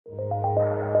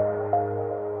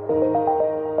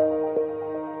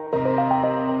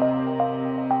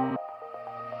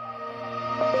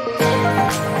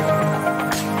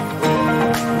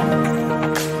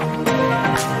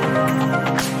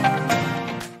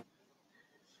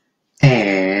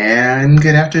and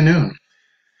good afternoon.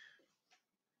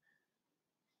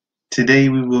 Today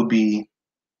we will be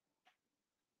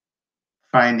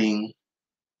finding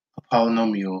a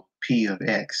polynomial p of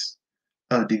x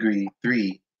of degree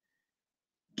 3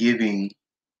 giving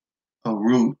a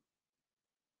root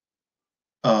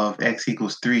of x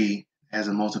equals 3 as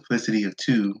a multiplicity of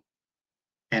 2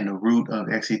 and a root of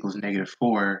x equals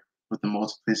 -4 with a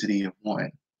multiplicity of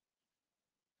 1.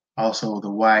 Also,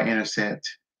 the y-intercept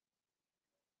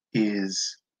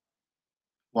is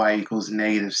y equals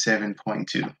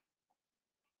 -7.2.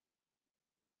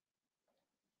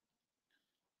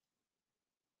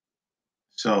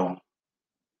 So,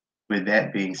 with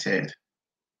that being said,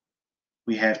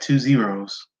 we have two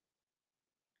zeros,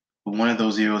 but one of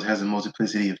those zeros has a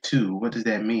multiplicity of 2. What does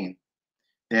that mean?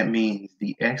 That means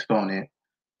the exponent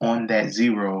on that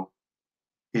zero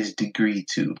is degree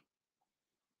 2.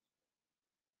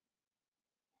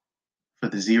 For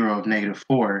the zero of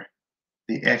 -4,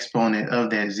 the exponent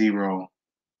of that zero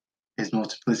is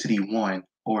multiplicity 1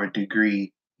 or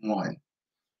degree 1.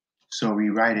 So we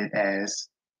write it as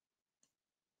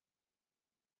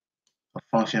a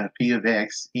function of p of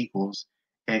x equals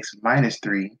x minus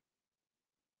 3,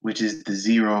 which is the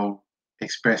zero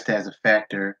expressed as a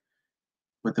factor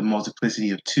with the multiplicity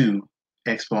of 2,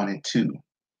 exponent 2,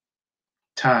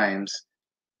 times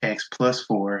x plus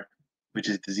 4, which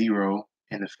is the zero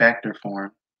in the factor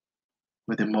form,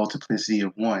 with a multiplicity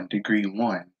of 1, degree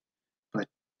 1. But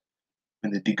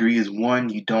when the degree is 1,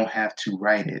 you don't have to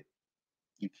write it.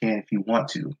 You can if you want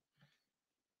to.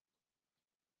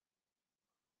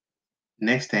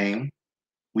 Next thing,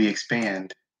 we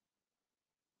expand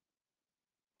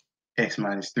x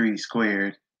minus 3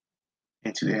 squared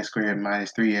into x squared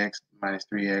minus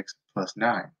 3x plus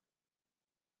 9.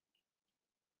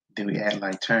 Then we add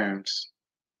like terms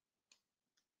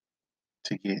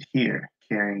to get here,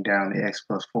 carrying down the x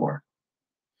plus 4.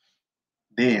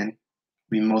 Then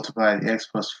we multiply the x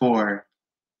plus 4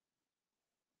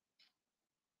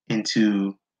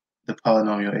 into the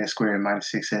polynomial x squared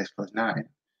minus 6x plus 9.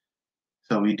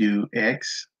 So we do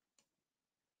x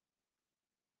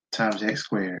times x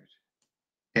squared,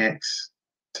 x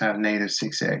times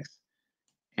 -6x,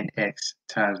 and x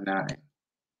times 9,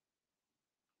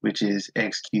 which is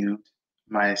x cubed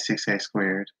minus 6x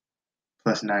squared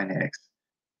plus 9x.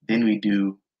 Then we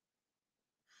do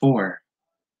 4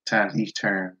 times each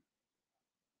term,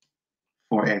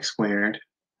 4x squared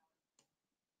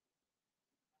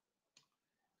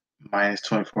minus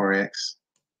 24x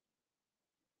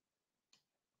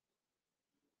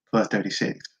plus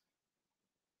 36.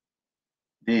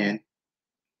 Then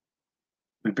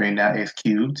we bring down x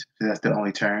cubed, so that's the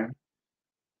only term.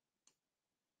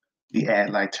 We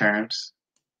add like terms,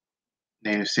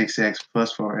 -6x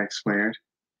plus 4x squared,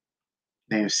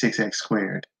 -6x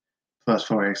squared plus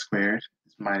 4x squared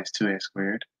is minus 2x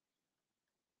squared,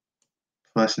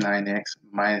 plus 9x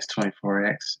minus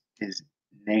 24x is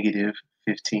negative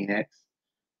 15x,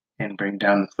 and bring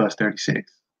down the plus 36.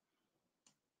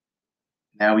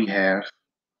 Now we have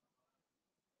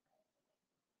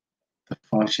the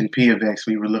function p of x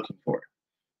we were looking for.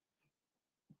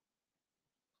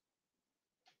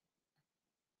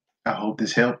 I hope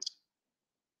this helped.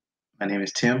 My name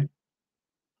is Tim.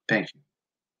 Thank you.